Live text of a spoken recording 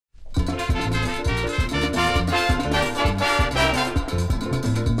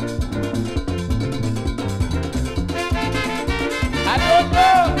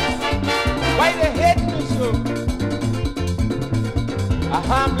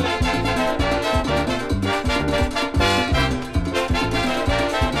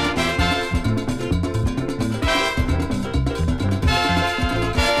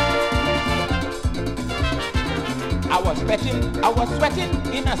I was sweating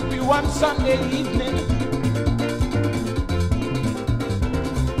in a spree one Sunday evening.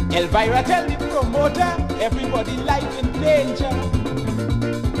 Elvira tell the promoter, everybody life in danger.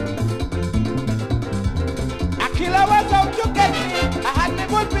 A killer was out to get me. I had my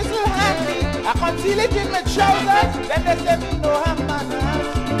Bullpistle handy. I conceal it in my trousers. Then they say me no have manners.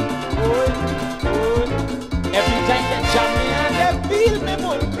 Oh, every time they jam me and they feel me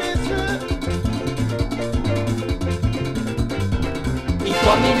Bullpistle. He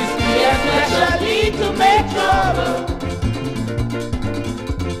come in his ear especially to make trouble.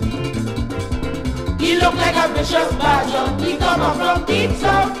 He look like a vicious badger. He come up from deep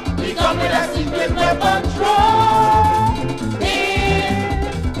south. He come with a secret weapon throw.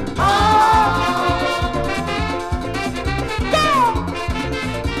 Go!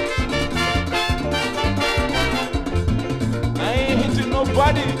 I ain't hitting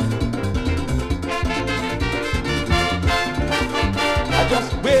nobody. I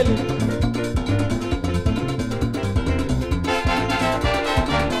just will.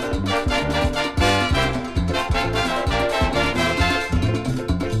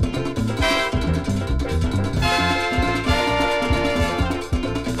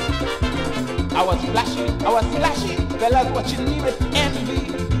 I was flashy, fellas watching me with envy.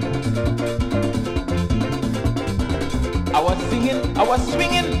 I was singing, I was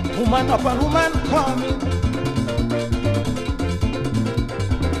swinging, woman up and woman coming.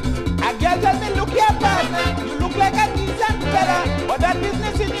 A girl tell me, look here partner, you look like a decent fella, but that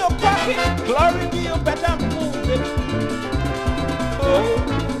business in your pocket, glory be, you better move it. Oh,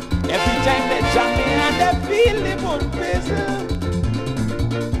 every time they jam me and they feel the Bullpistle.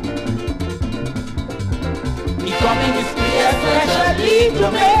 He come in his ear especially to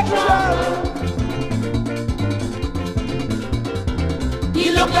make trouble. He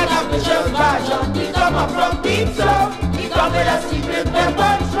look like a vicious badger. He come up from deep south. He come with a secret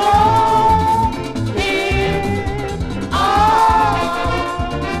weapon throw. Him on.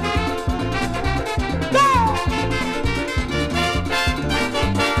 Go!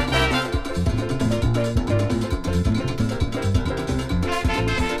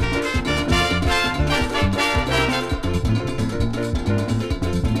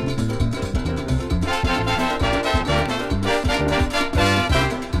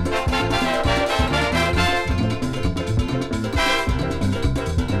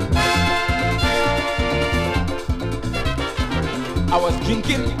 I was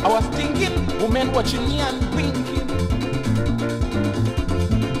drinking, I was thinking, women watching me and winking.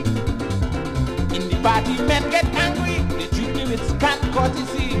 In the party, men get angry, they treat me with scant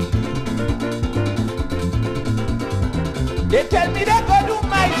courtesy. They tell me they go do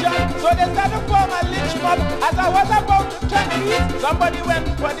my job, so they start to form a lynch mob. As I was about to turn east, somebody went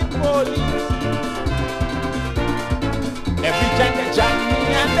for the police. Every time they jam me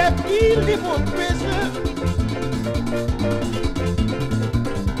and they feel the Bullpistle.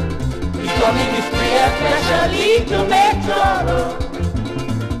 He come in his prayer especially to make trouble.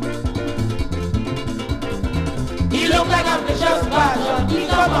 He look like a vicious badger. He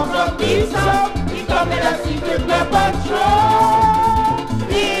come up from deep south. He come with a secret weapon throw.